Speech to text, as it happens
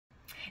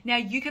Now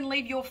you can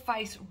leave your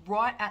face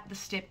right at the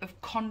step of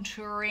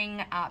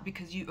contouring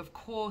because you of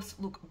course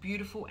look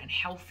beautiful and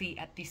healthy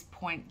at this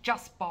point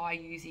just by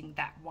using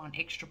that one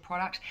extra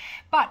product.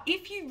 But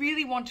if you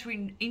really want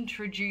to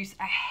introduce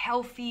a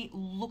healthy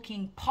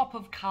looking pop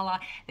of color,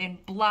 then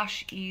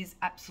blush is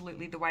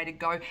absolutely the way to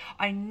go.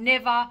 I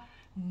never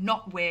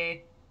not wear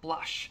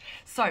blush.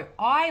 So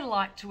I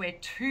like to wear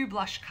 2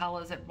 blush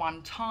colors at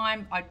one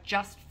time. I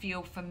just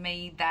feel for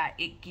me that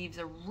it gives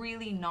a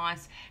really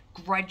nice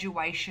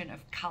graduation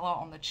of color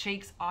on the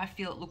cheeks. I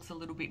feel it looks a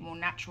little bit more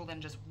natural than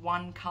just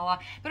one color.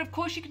 But of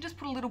course you can just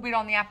put a little bit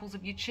on the apples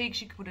of your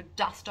cheeks. You can put a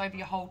dust over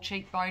your whole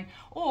cheekbone,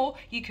 or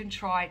you can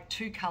try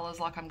 2 colors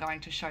like I'm going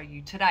to show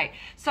you today.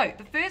 So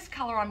the first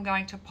color I'm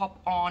going to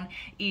pop on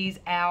is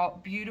our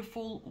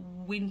beautiful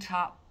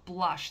winter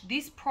blush.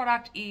 This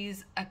product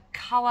is a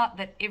color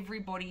that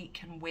everybody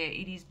can wear.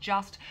 It is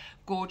just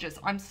gorgeous.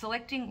 I'm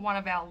selecting one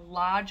of our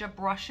larger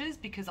brushes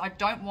because I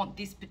don't want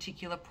this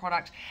particular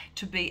product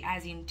to be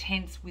as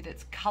intense with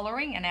its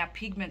coloring, and our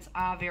pigments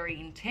are very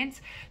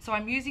intense. So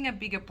I'm using a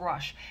bigger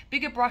brush.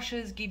 Bigger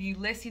brushes give you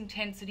less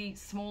intensity.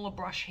 Smaller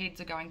brush heads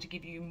are going to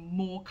give you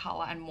more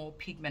color and more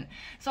pigment.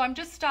 So I'm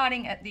just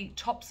starting at the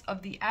tops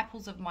of the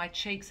apples of my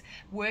cheeks,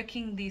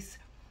 working this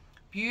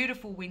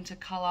beautiful winter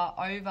color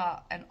over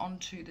and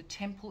onto the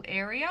temple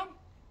area.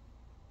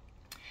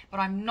 But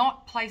I'm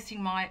not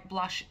placing my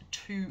blush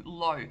too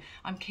low.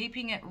 I'm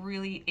keeping it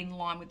really in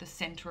line with the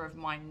center of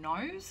my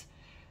nose.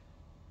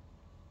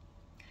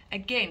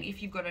 Again,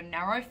 if you've got a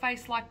narrow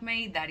face like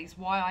me, that is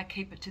why I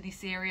keep it to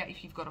this area.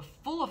 If you've got a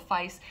fuller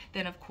face,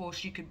 then of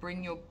course you could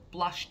bring your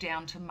blush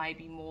down to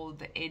maybe more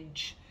the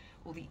edge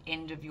or the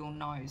end of your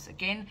nose.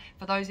 Again,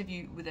 for those of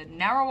you with a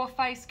narrower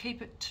face,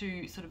 keep it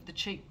to sort of the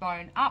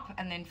cheekbone up,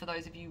 and then for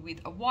those of you with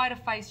a wider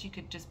face, you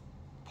could just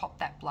pop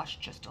that blush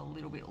just a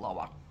little bit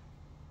lower.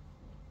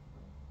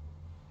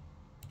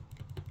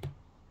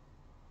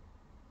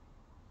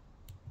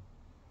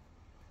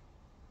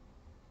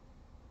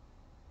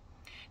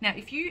 Now,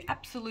 if you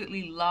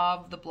absolutely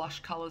love the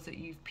blush colors that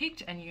you've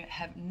picked and you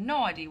have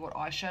no idea what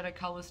eyeshadow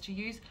colors to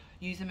use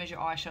them as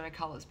your eyeshadow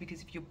colors,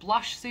 because if your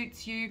blush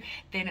suits you,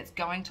 then it's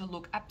going to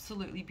look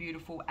absolutely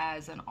beautiful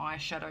as an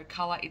eyeshadow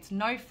color. It's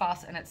no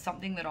fuss, and it's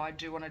something that I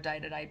do on a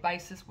day-to-day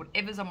basis.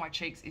 Whatever's on my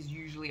cheeks is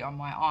usually on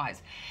my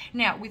eyes.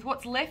 Now, with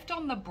what's left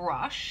on the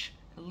brush,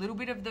 a little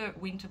bit of the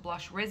winter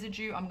blush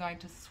residue, I'm going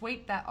to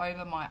sweep that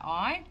over my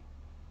eye.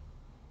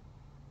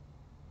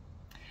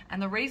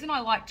 And the reason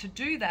I like to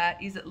do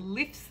that is it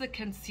lifts the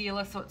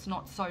concealer so it's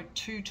not so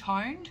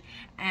two-toned,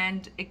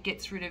 and it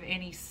gets rid of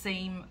any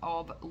seam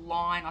of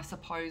line, I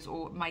suppose,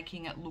 or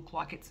making it look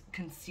like it's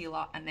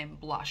concealer and then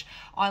blush.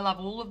 I love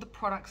all of the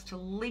products to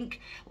link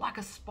like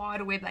a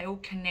spider web. They all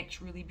connect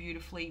really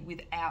beautifully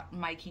without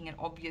making it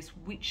obvious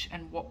which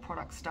and what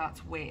product starts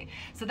where.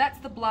 So that's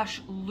the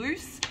blush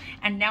loose,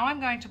 and now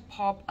I'm going to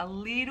pop a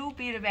little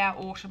bit of our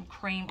autumn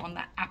cream on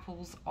the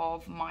apples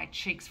of my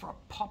cheeks for a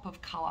pop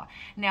of color.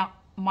 Now,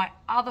 my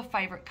other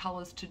favorite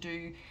colors to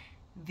do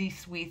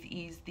this with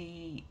is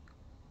the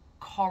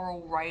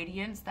Coral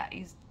Radiance. That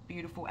is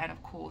beautiful, and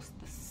of course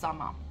the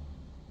Summer.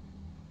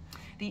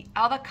 The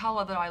other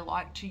color that I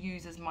like to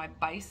use as my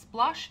base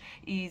blush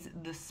is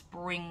the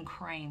Spring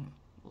Cream.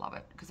 Love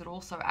it, because it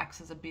also acts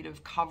as a bit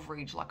of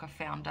coverage like a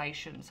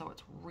foundation, so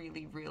it's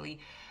really, really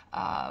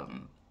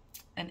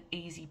an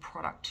easy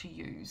product to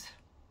use.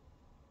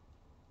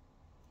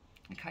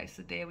 Okay,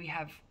 so there we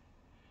have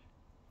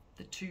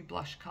the 2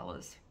 blush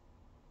colors.